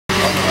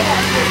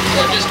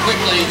just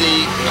quickly,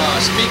 the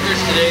speakers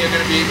today are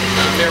going to be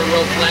Mayor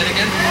Will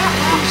Flanagan,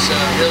 who's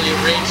really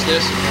arranged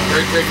this.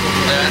 Very grateful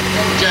for that.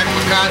 Jack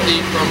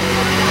McCarthy from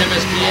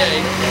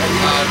MSBA,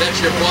 that's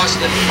your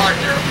Boston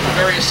partner, a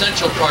very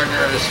essential partner,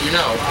 as you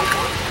know.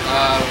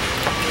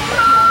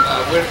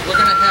 We're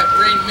going to have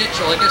Ray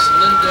Mitchell. I guess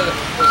Linda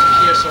wasn't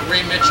here, so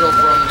Ray Mitchell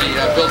from the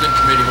Building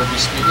Committee will be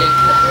speaking.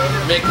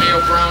 Meg Mayo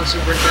Brown,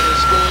 Superintendent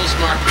of Schools.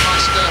 Mark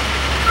Costa,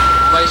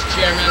 Vice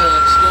Chairman of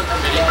the School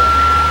Committee.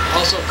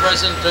 Also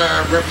present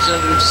are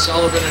Representatives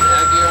Sullivan and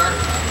Aguiar,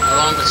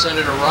 along with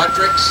Senator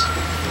Rodrigues.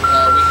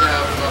 We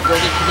have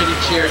Building Committee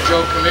Chair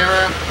Joe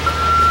Camara,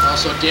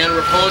 also Dan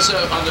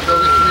Raposa on the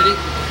Building Committee.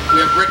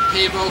 We have Rick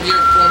Pavo here,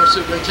 former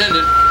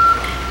superintendent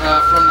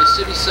from the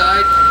city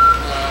side.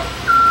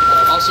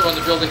 Also on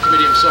the Building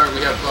Committee, I'm sorry,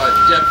 we have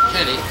Deb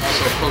Penny,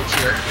 also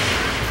co-chair.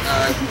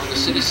 On the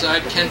city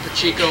side, Ken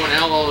Pacheco and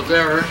Al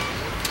Oliveira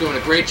doing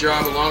a great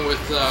job, along with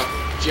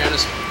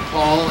Janice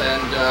Paul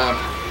and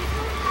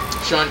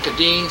Sean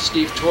Cadine,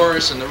 Steve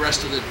Torres, and the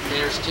rest of the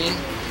mayor's team.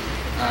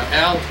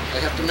 Al, I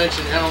have to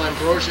mention Al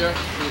Ambrosia,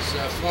 who's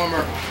a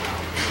former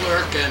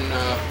clerk and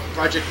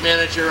project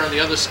manager on the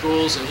other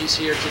schools, and he's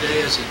here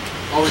today as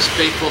always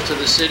faithful to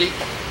the city.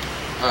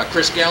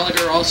 Chris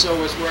Gallagher also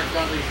has worked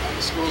on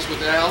the schools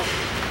with Al.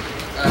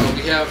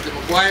 We have the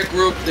McGuire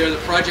Group. They're the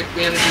project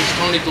managers,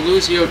 Tony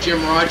DeLuzio, Jim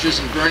Rogers,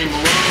 and Bernie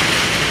Malone.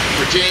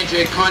 For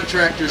J&J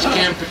Contractors,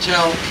 Cam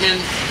Patel, Ken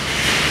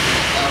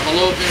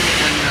Malovin,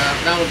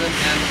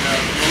 and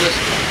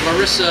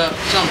Larissa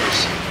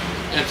Summers.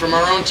 And from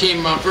our own team,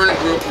 Mount Vernon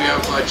Group, we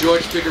have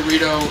George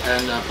Figueredo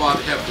and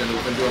Bob Hepton,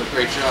 who've been doing a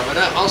great job. And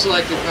I'd also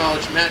like to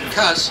acknowledge Matt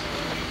Cuss,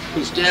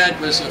 whose dad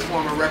was a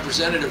former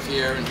representative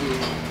here, and who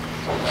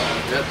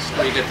that's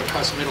where you get the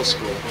Cuss Middle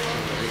School.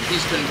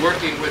 He's been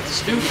working with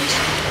students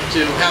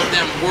to have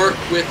them work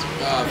with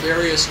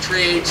various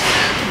trades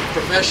and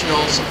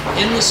professionals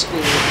in the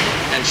school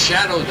and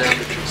shadow them,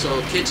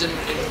 so kids in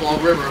Fall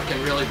River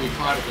can really be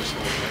part of this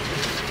whole thing.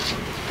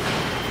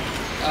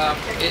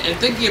 And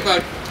thinking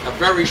about a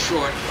very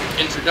short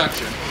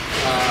introduction,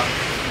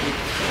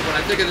 when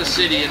I think of the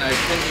city, and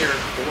I've been here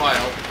a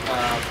while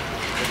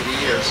over the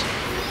years,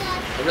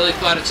 I really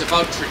thought it's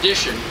about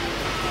tradition.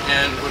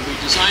 And when we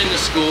designed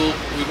the school,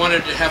 we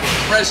wanted to have a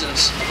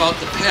presence about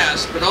the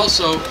past, but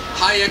also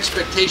high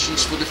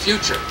expectations for the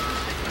future.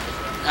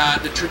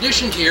 The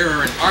tradition here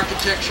are in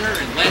architecture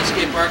and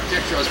landscape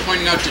architecture. I was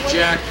pointing out to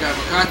Jack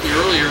McCarthy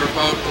earlier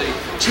about the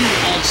two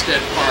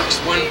Olmsted parks,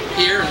 one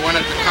here and one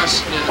at the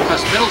Cuss, near the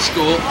Cuss Middle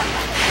School.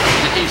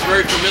 And he's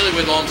very familiar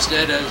with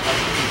Olmsted in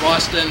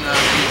Boston.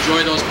 We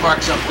enjoy those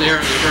parks up there,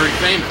 and they're very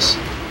famous.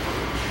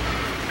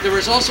 There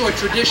is also a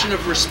tradition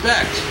of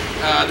respect.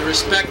 The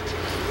respect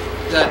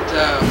that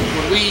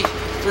when we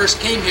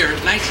first came here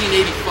in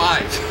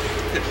 1985,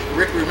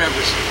 Rick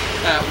remembers,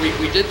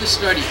 we did the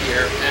study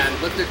here and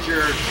looked at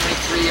your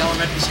 23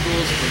 elementary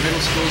schools and the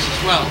middle schools as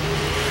well.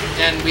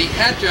 And we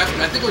had to,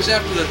 I think it was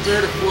after the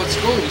third or fourth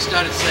school, we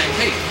started saying,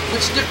 hey,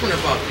 what's different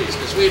about these?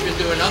 Because we had been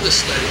doing other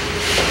studies.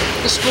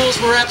 The schools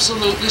were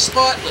absolutely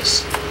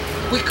spotless.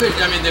 We could,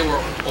 I mean, they were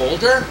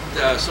older,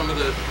 some of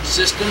the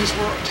systems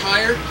were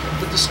tired,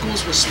 but the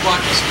schools were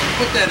spotless.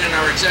 We put that in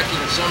our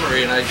executive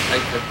summary, and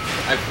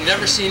I've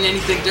never seen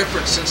anything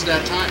different since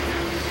that time.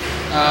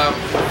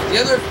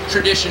 The other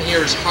tradition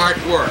here is hard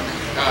work.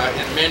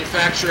 In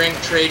manufacturing,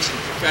 trades, and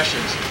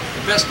professions,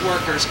 the best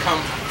workers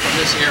come from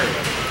this area.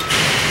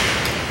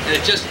 And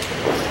it just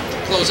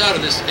flows out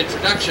of this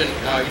introduction,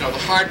 you know,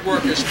 the hard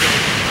workers from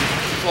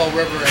Fall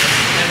River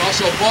and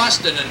also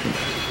Boston. And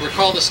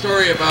recall the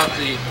story about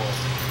the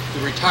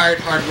retired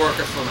hard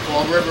worker from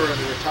Fall River and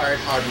the retired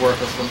hard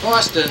worker from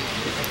Boston.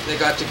 They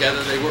got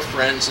together, they were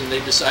friends, and they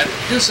decided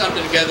to do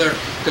something together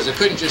because they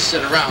couldn't just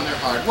sit around,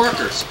 they're hard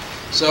workers.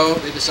 So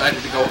they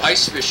decided to go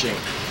ice fishing.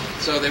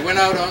 So they went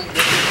out on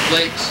the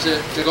lakes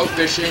to go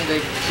fishing.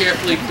 They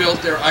carefully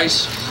built their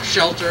ice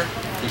shelter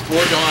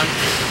before dawn.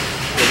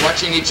 They're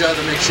watching each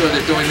other, make sure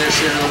they're doing their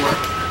share of the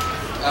work.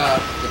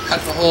 They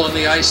cut the hole in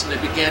the ice and they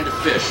began to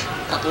fish.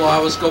 A couple of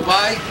hours go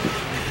by,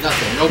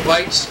 nothing, no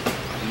bites.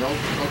 No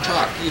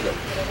talk either.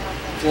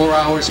 4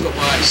 hours go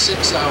by,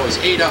 6 hours,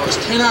 8 hours,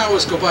 10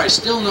 hours go by,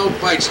 still no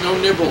bites, no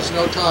nibbles,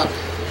 no talk.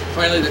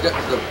 Finally, the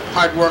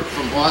hard worker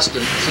from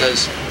Boston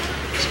says,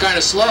 it's kind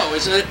of slow,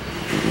 isn't it?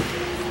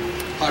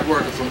 Hard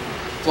worker from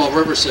Fall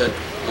River said,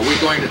 are we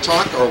going to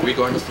talk or are we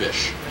going to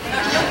fish?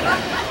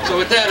 So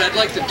with that, I'd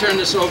like to turn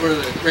this over to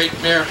the great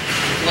Mayor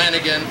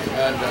Flanagan,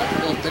 and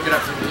he'll pick it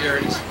up from here.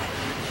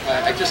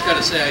 I just got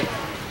to say,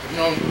 I've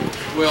known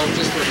Will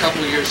just for a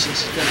couple of years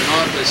since he's been in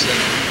office, and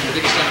I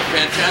think he's done a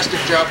fantastic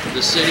job for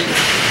the city.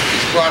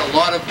 He's brought a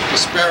lot of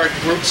disparate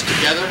groups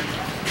together,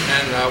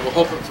 and we're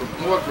hoping for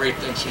more great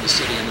things from the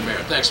city and the mayor.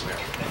 Thanks, Mayor.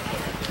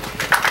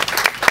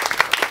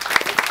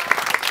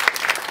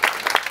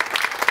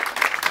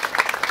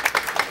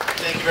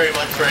 Thank you very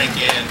much, Frank,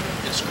 and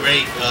it's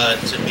great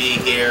to be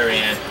here,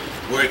 and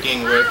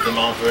working with the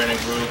Mount Vernon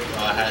Group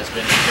has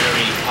been a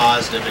very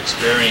positive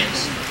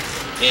experience.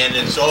 And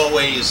it's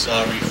always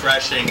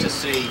refreshing to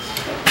see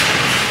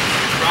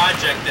a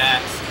project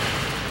that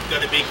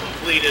going to be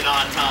completed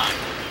on time.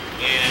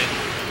 And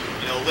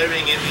you know,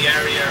 living in the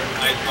area,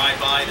 I drive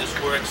by this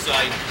work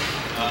site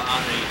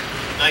on a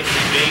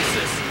nightly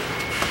basis,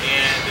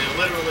 and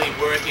they're literally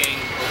working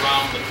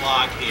around the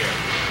clock here.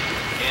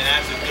 And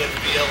that's a good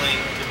feeling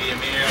to be a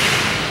mayor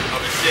of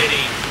a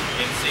city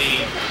and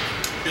see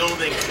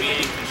buildings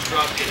being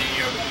constructed in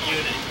your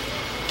community.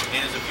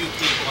 And there's a few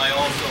people I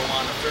also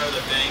want to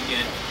further thank,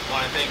 and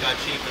want to thank our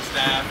Chief of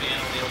Staff,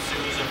 Anna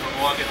Souza,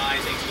 for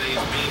organizing today's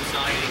beam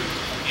signing.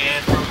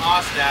 And from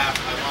our staff,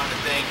 I want to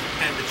thank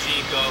Ken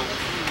Pacheco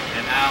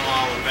and Al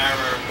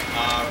Oliveira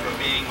for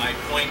being my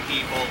point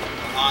people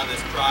on this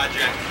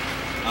project.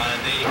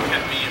 They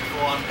kept me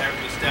informed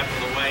every step of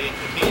the way and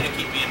continue to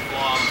keep me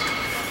informed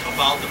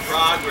about the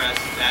progress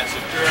that's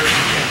occurring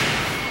here.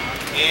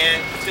 And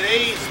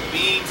today's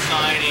beam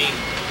signing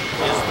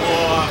is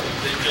more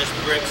than just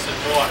bricks and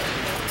mortar.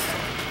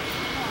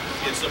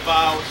 It's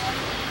about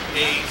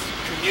a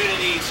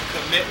community's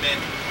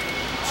commitment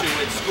to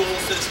its school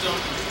system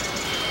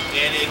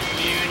and a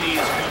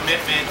community's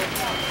commitment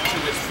to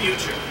its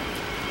future.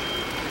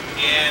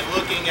 And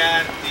looking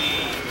at the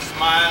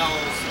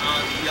smiles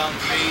on the young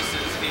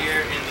faces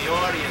here in the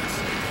audience,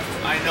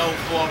 I know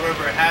Fall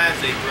River has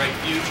a bright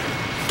future.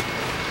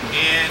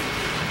 And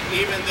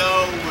even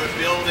though we're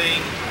building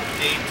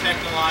a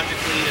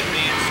technologically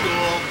advanced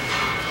school,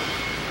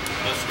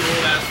 a school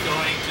that's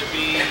going to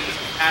be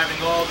having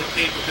all the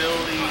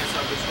capabilities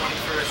of the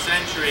 21st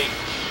century,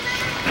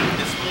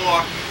 it's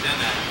more than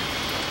that.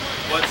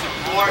 What's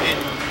important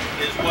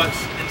is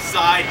what's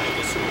inside of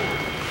the school.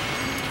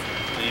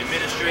 The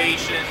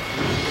administration,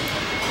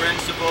 the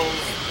principals,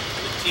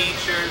 the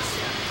teachers,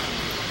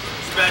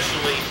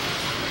 especially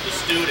the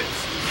students.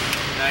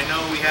 And I know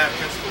we have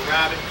Principal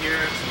Rabbit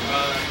here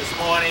this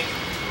morning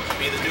to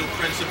be the new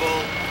principal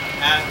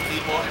at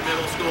the Morton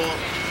Middle School.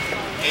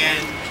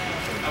 And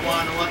I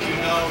want to let you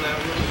know that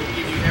we will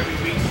give you every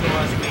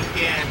resource we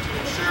can to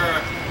ensure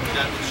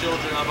that the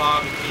children of our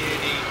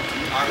community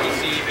are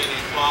receiving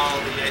a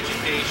quality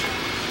education.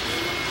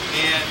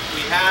 And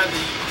we have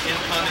the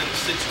incoming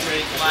 6th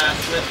grade class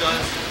with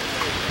us.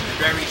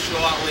 Very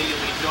shortly,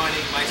 you'll be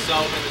joining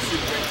myself and the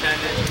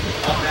superintendent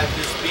up at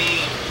this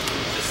beam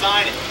to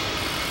sign it.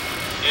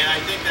 And I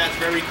think that's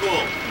very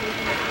cool.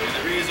 And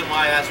the reason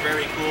why that's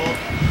very cool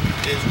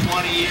is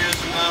 20 years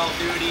from now,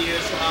 30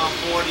 years from now,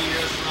 40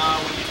 years from now,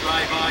 when you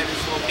drive by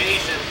this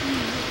location,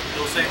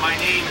 you'll say, my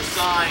name is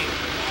signed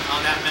on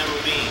that metal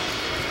beam.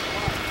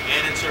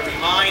 And it's a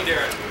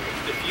reminder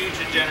to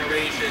future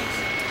generations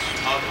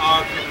of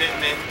our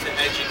commitment to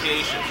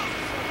education.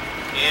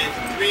 And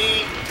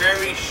 3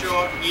 very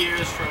short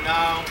years from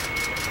now,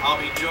 I'll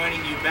be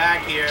joining you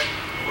back here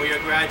for your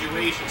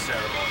graduation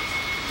ceremony.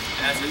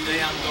 And that's a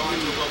day I'm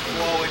going to look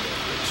forward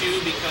to,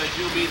 because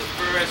you'll be the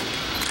first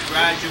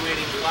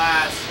graduating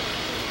class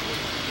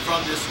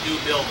from this new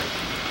building.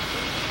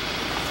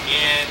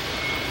 And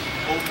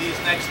over these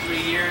next 3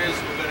 years,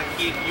 we're going to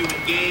keep you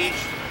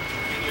engaged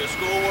in your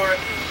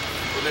schoolwork.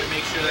 We're going to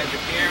make sure that your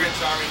parents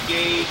are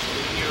engaged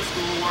in your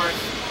schoolwork.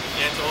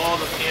 And to all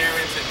the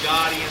parents and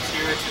guardians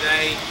here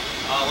today,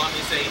 let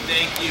me say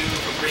thank you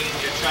for bringing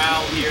your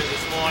child here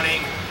this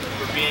morning,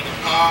 for being a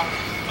part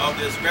of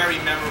this very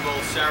memorable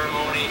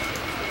ceremony.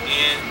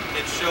 And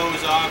it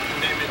shows our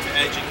commitment to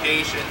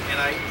education.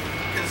 And I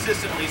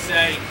consistently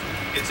say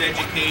it's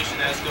education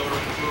that's going to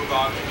improve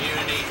our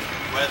community,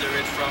 whether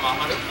it's from our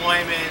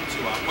unemployment to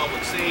our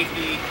public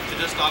safety to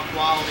just our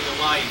quality of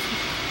life.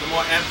 The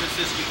more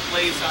emphasis we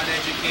place on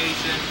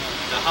education,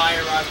 the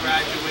higher our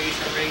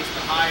graduation rates,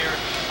 the higher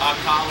our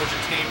college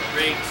attainment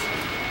rates,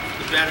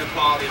 the better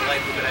quality of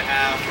life we're going to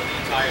have for the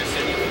entire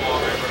city of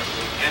Fall River.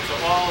 And to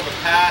all the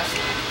past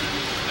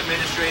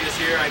administrators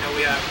here, I know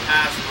we have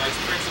past vice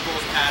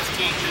principals, past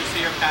teachers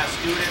here, past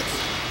students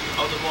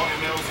of the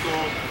Morton Middle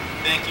School.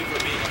 Thank you for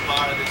being a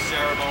part of this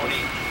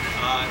ceremony.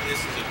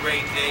 This is a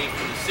great day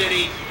for the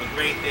city, a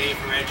great day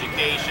for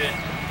education,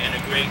 and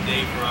a great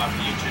day for our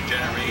future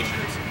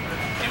generations.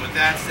 And with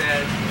that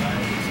said,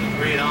 it's a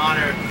great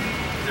honor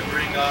to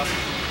bring up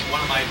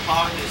one of my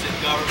partners in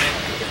government.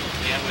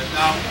 And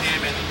without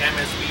him and the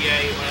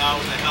MSBA,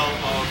 without the help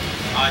of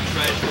our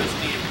treasurer,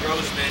 Steve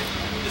Grossman,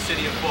 the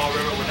city of Fall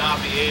River would not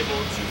be able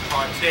to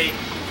partake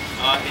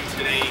in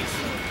today's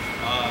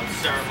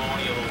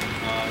ceremonial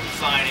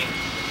signing.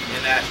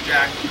 And that's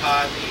Jack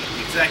McCarthy,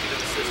 the executive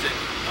assistant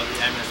of the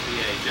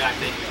MSBA. Jack,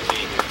 thank you for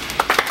being here.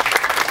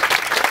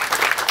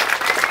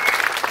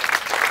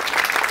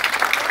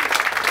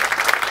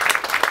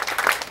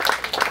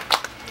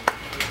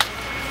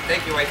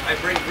 Thank you. I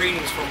bring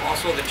greetings from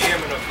also the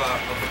chairman of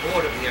the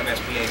board of the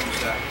MSBA,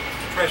 who's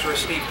Treasurer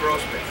Steve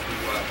Grossman,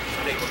 who is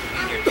unable to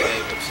be here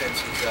today, but sends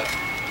his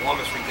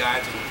warmest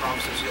regards and he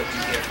promises he'll be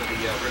there for the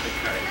ribbon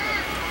cutting.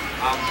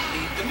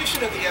 The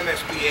mission of the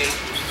MSBA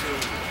is to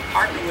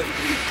partner with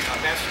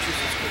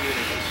Massachusetts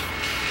communities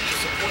to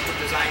support the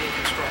design and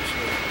construction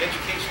of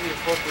educationally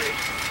appropriate,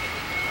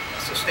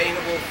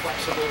 sustainable,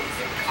 flexible,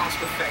 and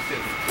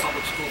cost-effective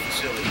public school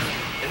facilities.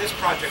 And this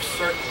project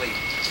certainly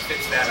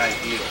fits that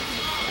ideal.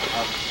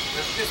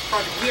 This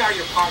project, we are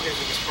your partners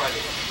in this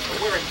project. So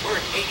we're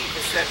an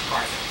 80%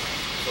 partner.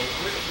 So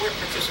we're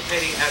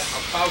participating at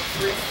about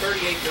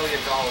 $38 million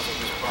in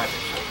this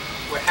project. So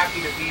we're happy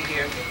to be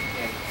here,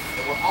 and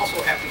we're also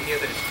happy to hear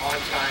that it's on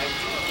time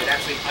and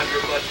actually under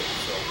budget.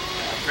 So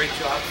great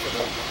job for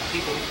the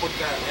people who put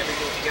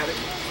everything together.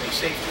 They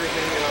saved $3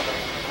 million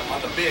on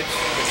the bids,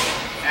 which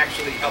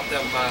actually helped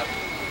them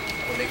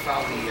when they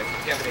found the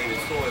contaminated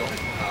soil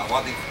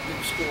on the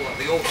new school,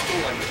 the old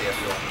school under there.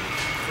 So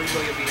 $3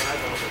 million being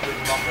under was a good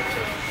bumper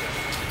to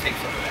take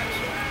some of that.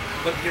 So.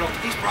 But you know,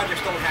 these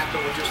projects don't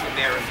happen with just the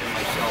mayor and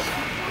myself.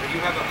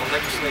 You have a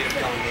legislative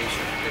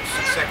delegation that's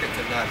second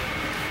to none.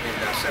 And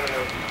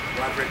Senator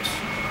Roberts,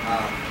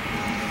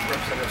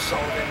 Representative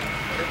Sullivan,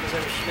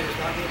 Representative Schmidt is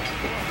not here,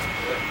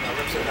 but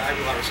Representative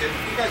Aguilar is here.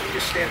 You guys can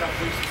just stand up,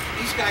 please.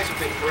 These guys have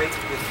been great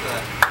with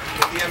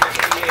the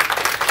MSBA.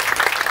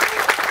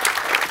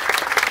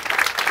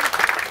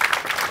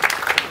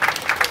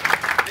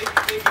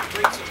 They've been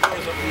great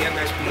supporters of the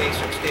MSBA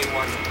since day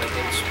one,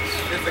 and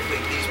specifically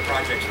these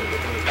projects that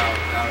we're doing down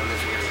in this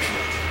area.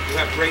 You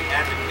have great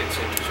advocates,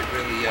 and you should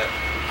really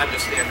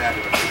understand that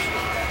and appreciate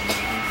that.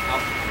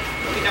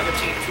 We have a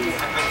team too.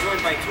 I'm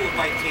joined by two of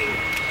my team.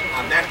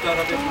 Matt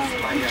Donovan, who's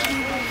my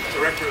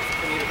Director of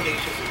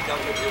Communications and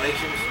Government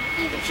Relations,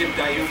 and Jim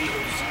Diuti,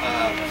 who's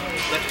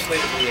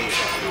Legislative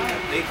Liaison.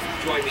 They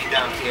joined me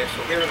down here.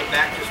 So here in the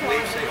back, just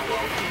wave, say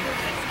hello.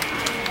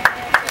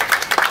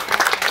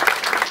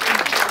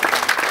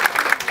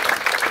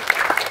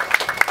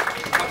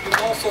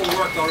 We've also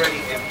worked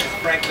already, and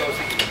Frank knows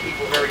these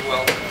people very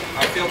well.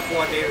 Our field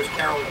coordinators,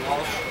 Carolyn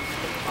Walsh,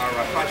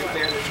 our project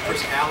manager,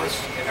 Chris Alice,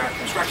 and our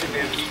construction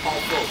manager,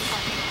 Paul Brooks.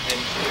 And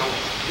you know,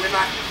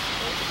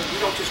 we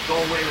don't just go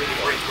away when you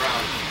break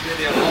ground. We're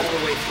there all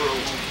the way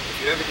through. If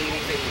you ever need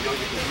anything, you know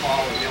you can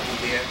call and they'll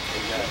be there.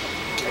 And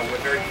you know,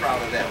 we're very proud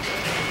of them.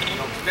 You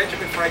know,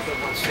 Benjamin Franklin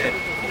once said,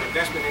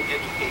 investment in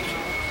education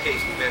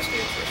pays the best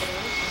interest.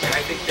 And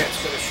I think that's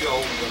going to show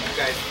when you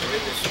guys are in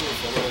this school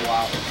for a little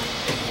while.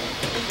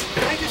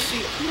 Can I just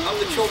see all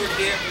the children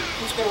here?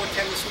 Who's going to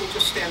attend the school?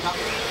 Just stand up.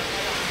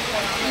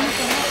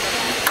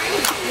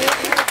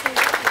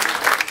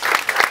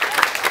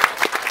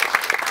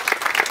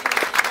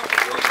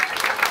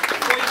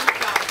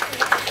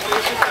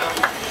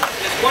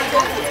 There's one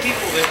group of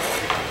people that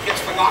gets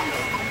forgotten,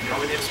 you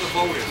know, and it's the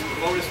voters. The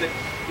voters that,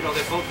 you know,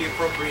 that vote the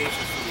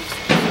appropriations for these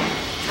things.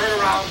 Turn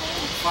around,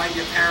 find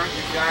your parent,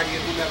 your guardian,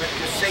 whomever, and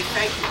just say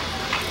thank you.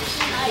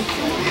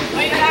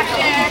 Way back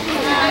there.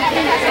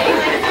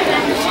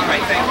 All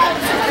right, thank you.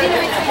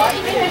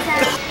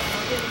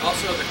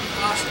 Also, the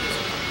cost is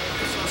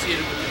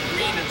associated with the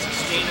green and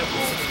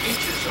sustainable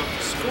features of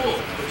the school,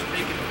 which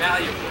make it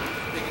valuable,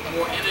 make it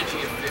more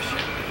energy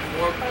efficient,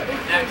 more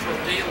natural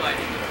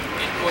daylighting,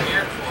 indoor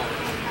air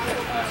quality,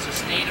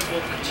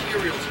 sustainable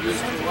materials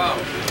used throughout.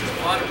 There's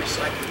a lot of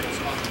recyclables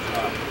on the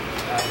job.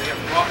 They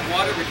have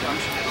water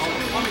reduction in all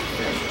the plumbing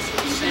fixtures, so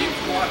we save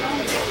water.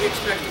 We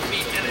expect to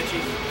meet energy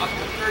up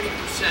to 30%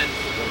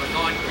 of a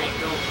non-green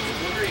building. So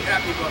we're very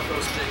happy about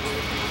those things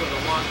for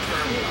the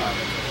long-term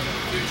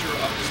future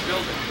of this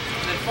building.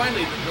 And then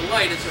finally, the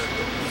light, as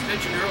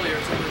mentioned earlier,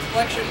 is a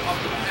reflection of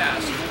the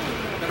past,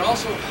 but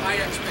also high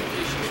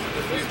expectations for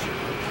the future.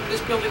 This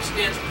building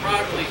stands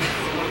proudly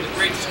on one of the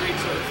great streets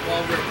of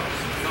Fall River,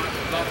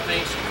 North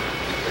Main Street.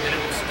 And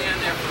it will stand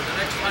there for the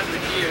next 100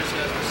 years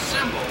as a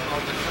symbol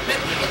of the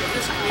commitment that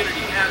this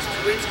community has to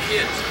its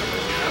kids.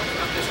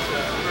 I'm just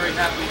very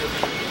happy to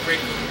be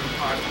grateful to be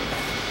part of it.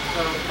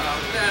 So with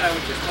that, I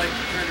would just like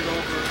to turn it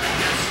over. I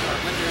guess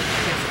Linda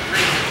gets a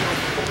great intro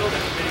for the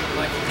building committee would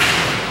like to do.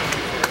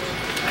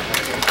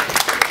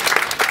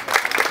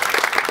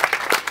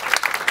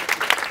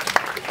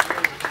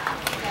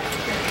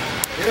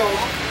 You know,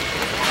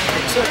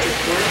 it's such a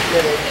great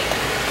day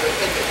for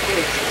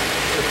education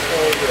in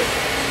Fall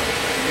River.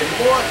 And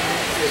Morton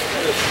has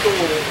been a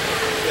school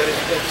that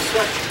has been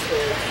such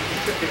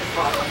a big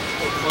part of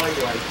my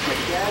life. My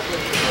dad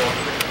went to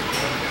Morton,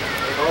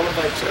 and all of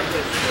my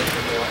siblings went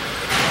to Morton.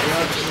 My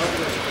aunts and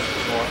uncles went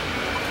to Morton.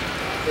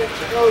 And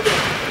to know that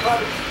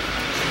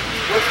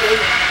what they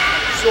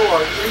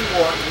saw in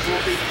Morton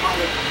will be part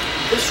of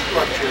this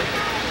structure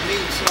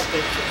means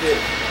something to me.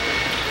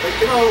 But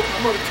you know,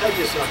 I'm going to tell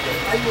you something.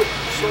 I look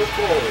so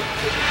forward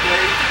to the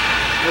day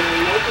when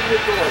we open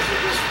the doors of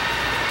this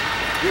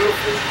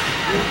beautiful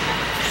new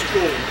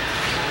school,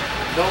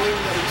 knowing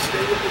that it's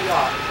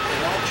state-of-the-art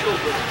and our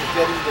children are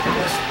getting the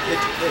best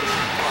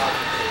education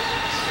possible.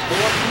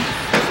 Morton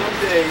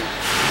someday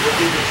will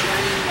be the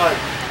shining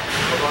light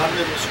of our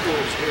middle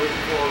schools here in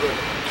Fall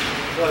River.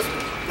 Trust me.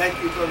 Thank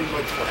you very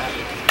much for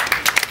having me.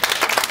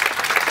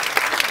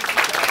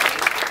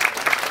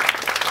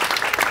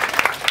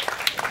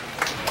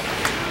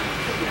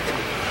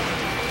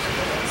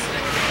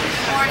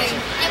 Morning.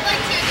 I'd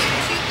like to do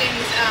two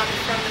things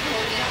from the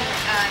podium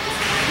this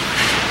morning.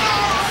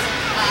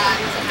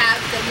 To have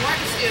the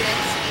Morton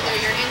students, either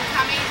you're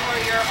incoming or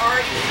you're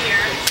already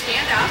here,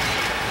 stand up.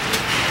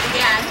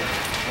 Again.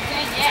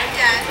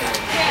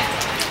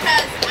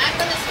 Because I'm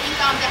going to speak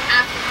on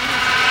behalf of you.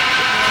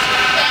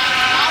 Thank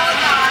all of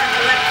our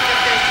elected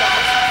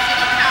officials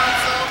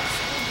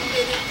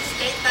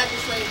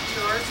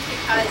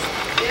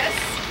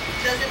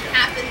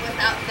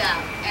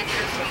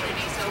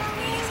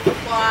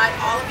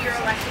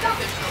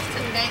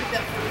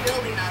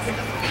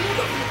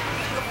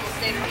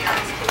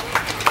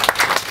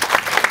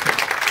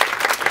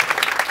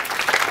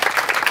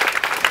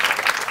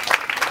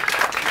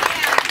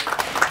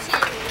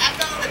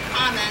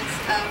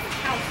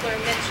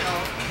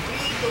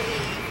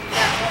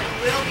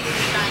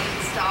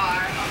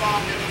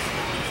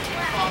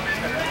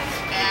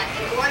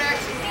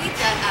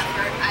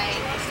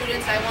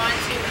I want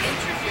to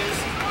introduce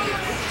you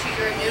to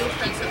your new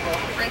principal,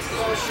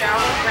 Principal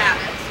Cheryl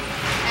Rabbit,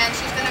 and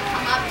she's going to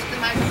come up to the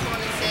microphone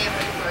and say a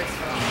few words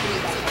for you.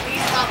 So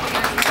please welcome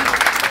her.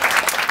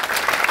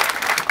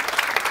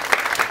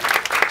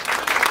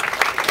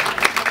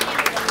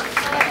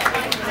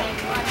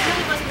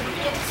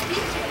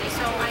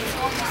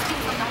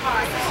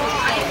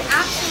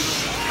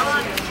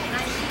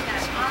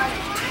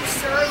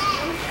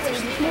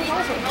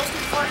 Most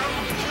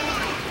importantly, the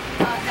children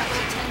that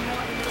will attend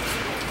Morton Middle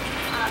School.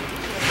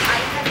 I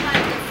have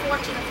had the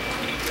fortune of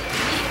meeting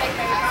with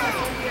them a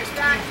few years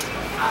back.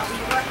 We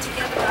worked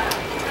together on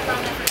the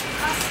turnaround effort for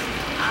us.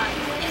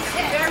 And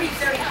I'm very,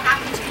 very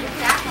happy to be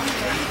back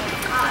here.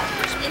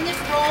 In this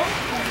role,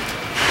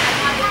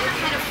 I wanted to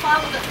kind of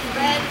follow the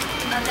thread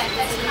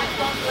that's kind of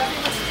gone through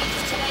everyone's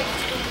speeches today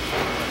between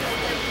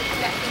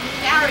the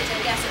marriage, I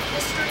guess, of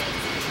history,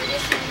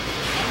 tradition,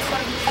 and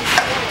sort of moving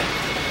forward.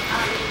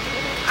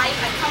 I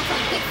come from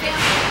a big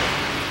family,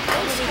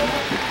 old school,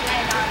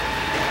 and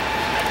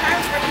my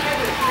parents were here.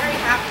 They were very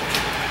happy.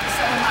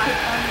 So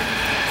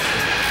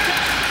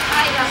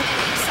I am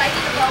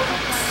excited about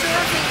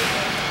serving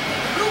the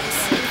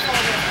roots in Fall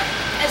River,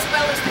 as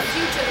well as the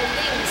future, the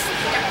wings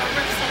that are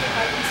represented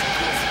by these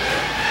kids here.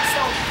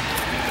 So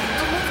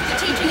we'll move to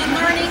teaching and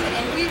learning,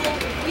 and we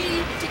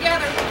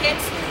together,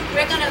 kids,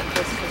 we're going to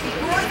be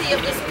worthy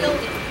of this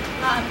building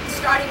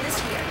starting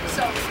this year.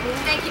 So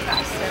thank you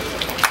guys.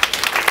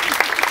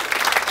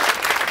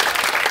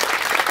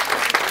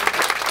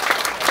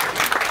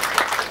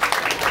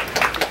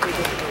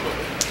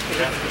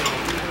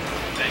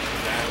 Thank you,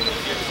 Dad.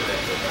 We're here today.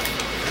 I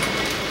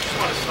just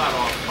want to start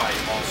off by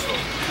also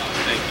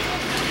thanking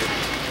you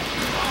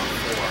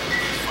for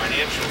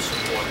financial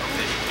support of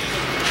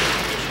education.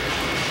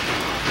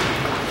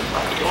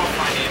 Your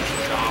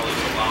financial dollars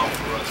allow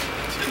for us to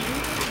continue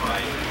to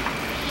provide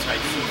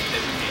types of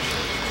education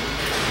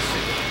to the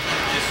city.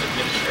 This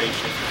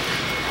administration,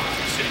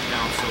 the city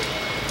council,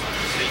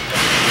 the state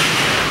government,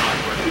 and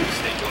hardworking the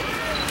state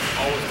government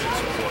always been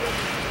supportive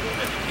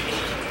of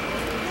education.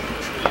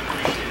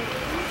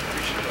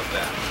 Appreciative of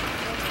that.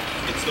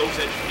 It's those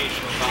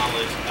educational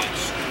dollars and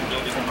school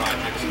building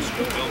projects and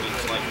school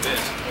buildings like this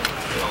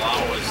that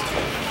allow us to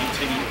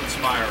continue to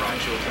inspire our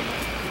children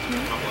to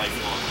become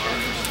lifelong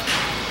learners.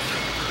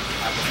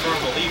 I'm a firm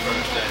believer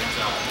that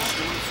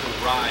students will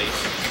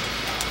rise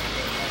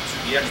to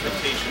the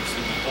expectations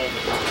that we hold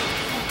them to.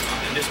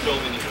 And this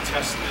building is a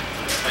testament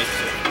to the types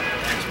of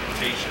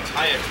expectations,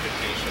 high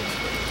expectations,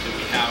 that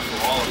we have for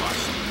all of our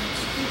students.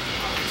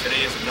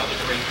 Today is another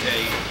great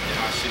day in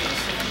our city's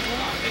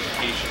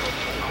educational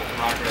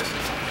progress.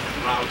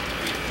 I'm proud to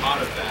be a part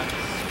of that.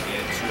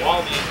 And to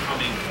all the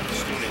incoming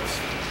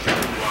students who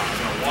are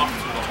going to walk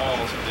through the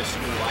halls of this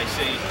school, I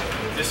say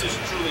this is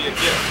truly a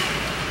gift.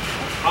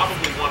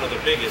 Probably one of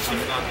the biggest, if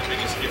not the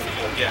biggest gift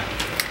you'll get.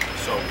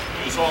 So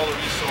use all the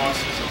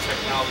resources and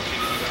technology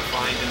that you're going to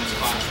find in this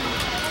classroom.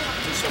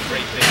 Do some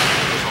great things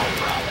and make us all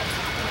proud.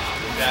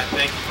 With that,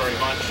 thank you very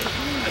much.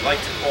 I'd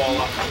like to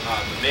call up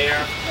the mayor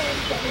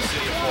of the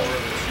city of Fall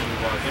River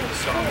to give the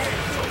ceremony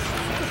a toast.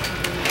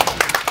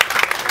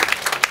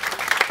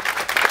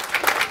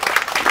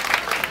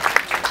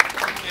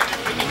 And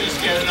if we can just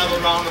get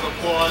another round of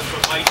applause for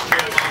Vice Chair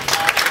Morton.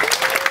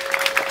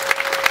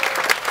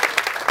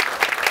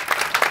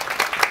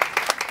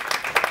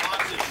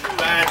 Mom's a true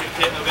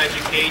advocate of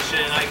education,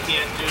 and I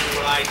can't do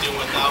what I do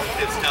without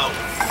his help.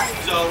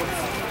 So,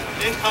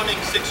 incoming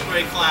 6th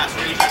grade class,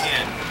 raise your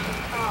hand.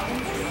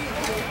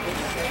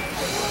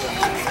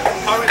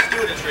 Current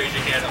students, raise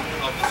your hand of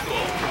the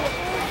school.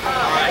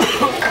 All right.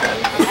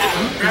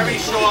 Very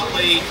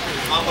shortly,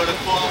 I'm going to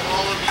call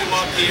all of you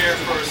up here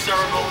for a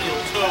ceremonial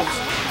toast.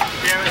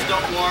 Parents,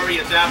 don't worry,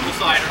 it's apple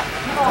cider.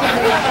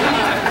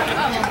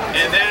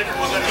 And then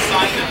we're going to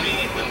sign the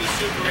bean with the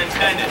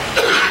superintendent.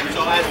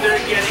 So as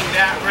they're getting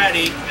that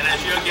ready, and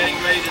as you're getting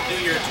ready to do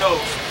your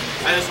toast,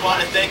 I just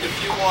want to thank a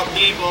few more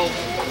people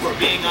for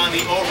being on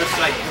the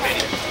oversight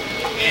committee.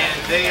 And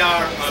they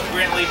are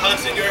Brantley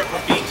Hunsinger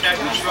from B-Tech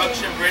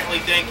Construction.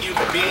 Brantley, thank you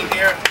for being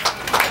here.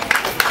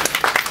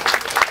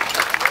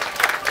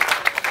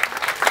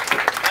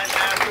 Len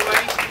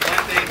Hathaway,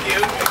 Len, thank you.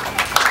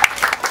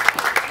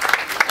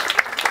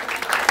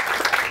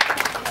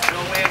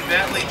 Joanne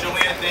Bentley,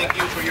 Joanne, thank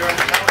you for your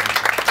help.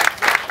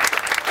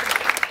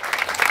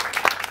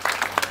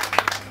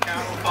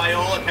 Carol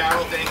Fiola,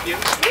 Carol, thank you.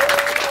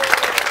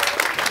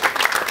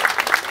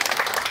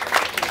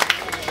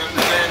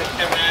 Representative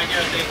Kevin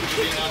Aguirre, thank you for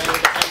being on the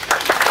oversight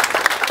committee.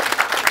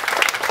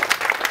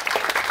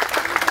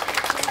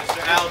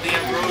 Mr. Al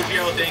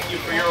D'Ambrosio, thank you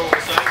for your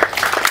oversight.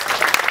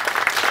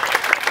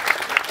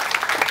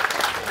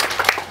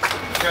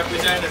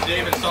 Representative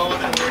David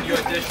Sullivan, we're in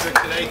your district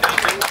today,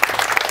 thank you.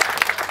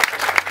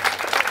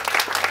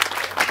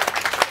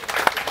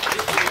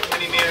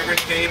 Committee Mayor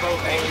Rick Cabo,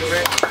 thank you,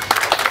 Rick.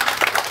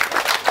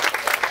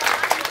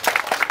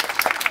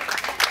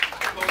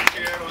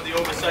 Co-chair of the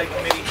Oversight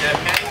Committee, Deb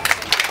Henning.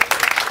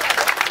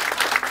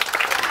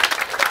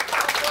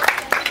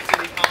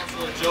 City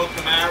Councilor Joe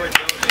Camara,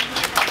 Joe, thank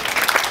you.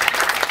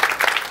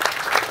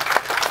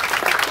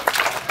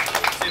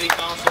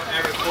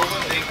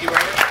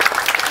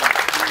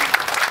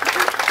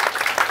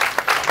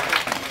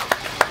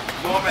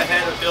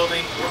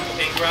 Building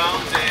and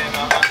Grounds, and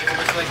on the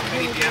Oversight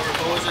Committee, Dan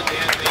Raposa.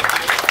 Dan, thank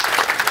you.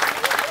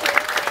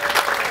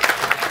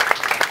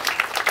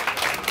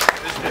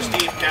 Mr.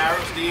 Steve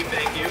Carroll. Steve,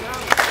 thank you.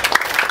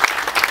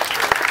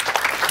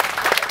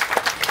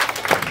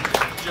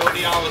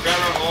 Jody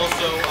Olivera,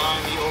 also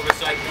on the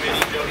Oversight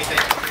Committee. Jody,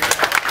 thank you for your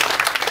help.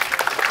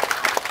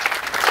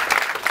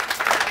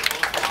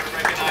 Also want to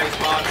recognize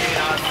Bob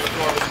Canon from the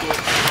Florida School.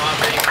 Bob,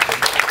 thank you.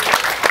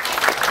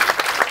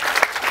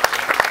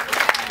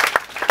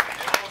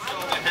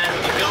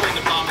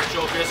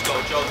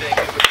 Joe, thank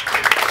you. So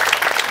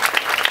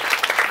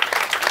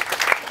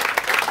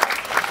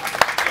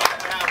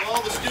to have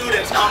all the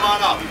students come on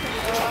up.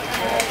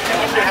 And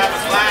we should have a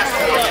class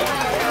for you.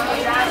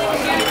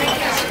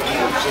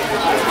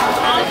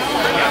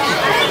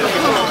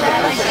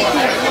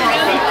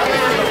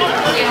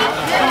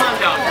 Come on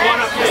down. Come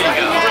on up. There you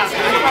go.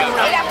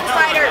 Hey, apple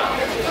cider.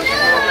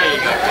 There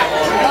you go.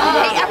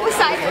 Hey, apple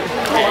cider.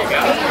 There you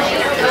go.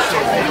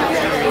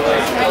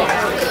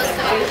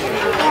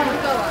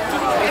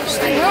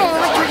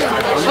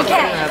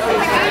 Okay.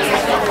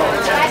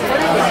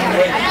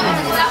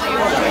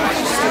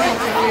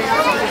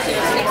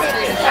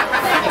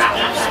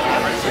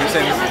 You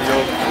saying this is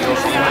your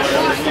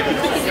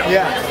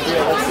Yeah,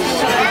 let's see.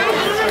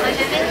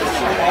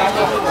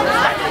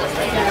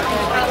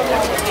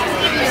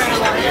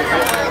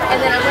 And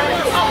then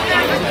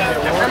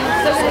I'm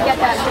still gonna get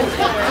that.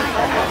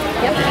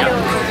 Yep, I know.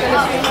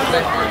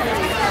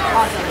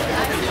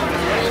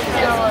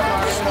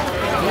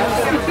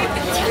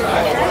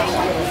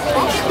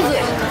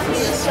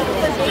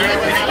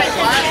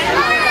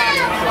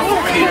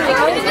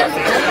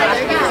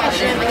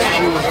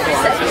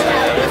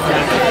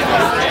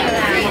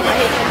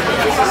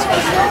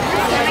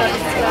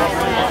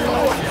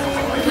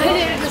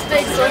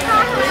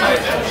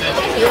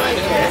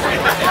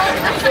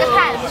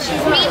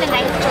 She's mean and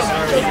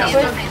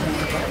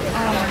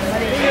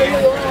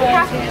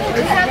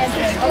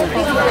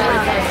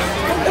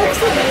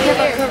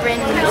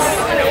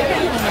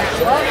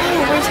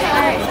where's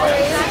Karen?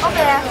 Over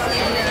there.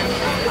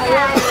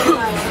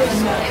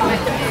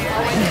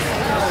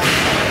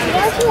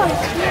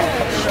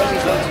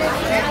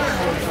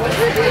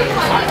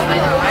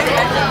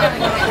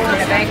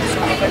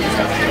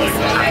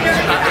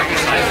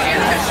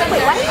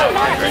 Wait, why did you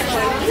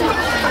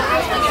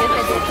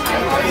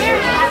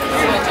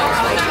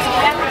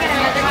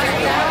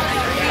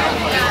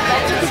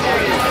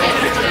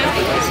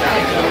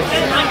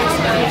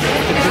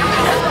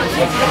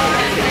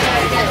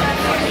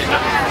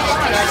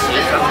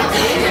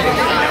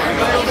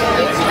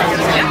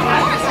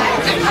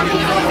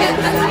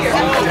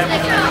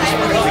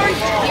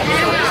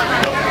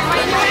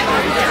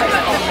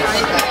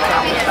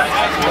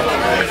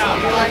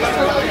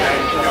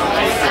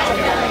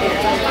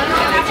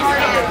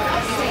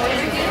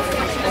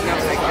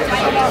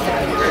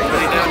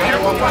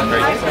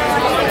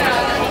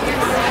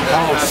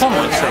Oh,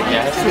 someone said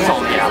yes. It's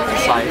on the apple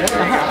cider.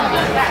 Come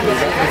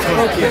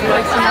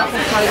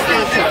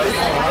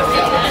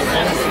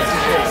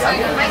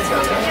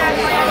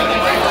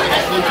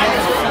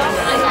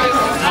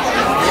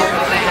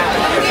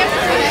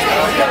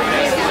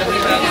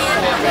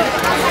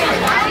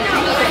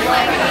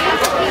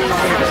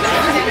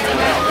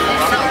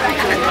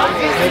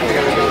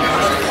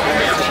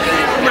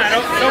on,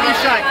 don't be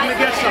shy. Come and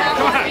get some.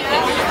 Come on.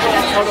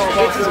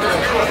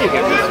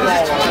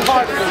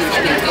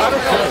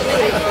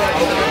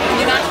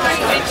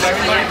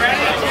 Everybody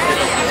ready?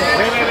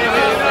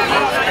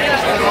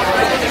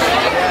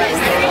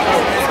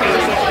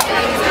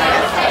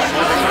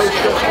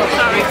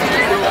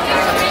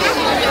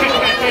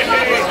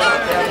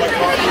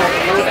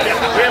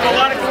 We have a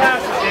lot of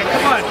classes here.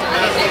 Come on.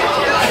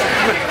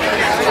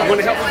 Want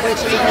to help me play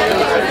some?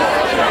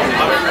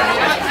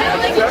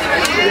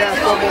 Yeah,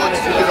 come on,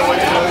 if you get away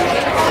from it.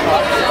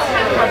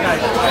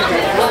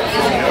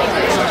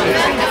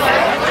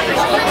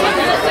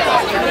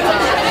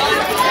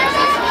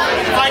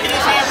 If I can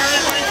just have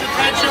everybody's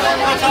attention one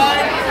more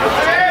time.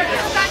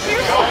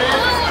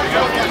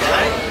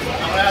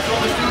 I'm going to ask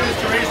all the students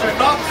to raise their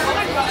cups.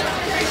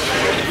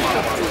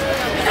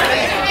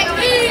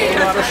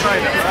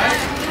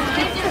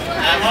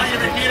 I want you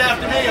to repeat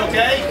after me,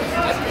 okay?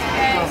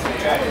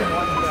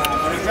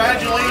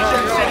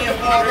 Congratulations, City of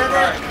Fall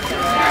River.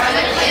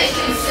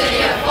 Congratulations,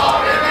 City of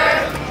Fall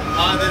River.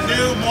 On the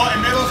new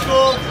Morton Middle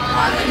School.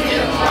 On the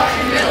new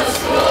Morton Middle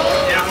School.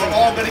 And we're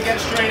all going to get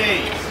straight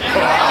A's.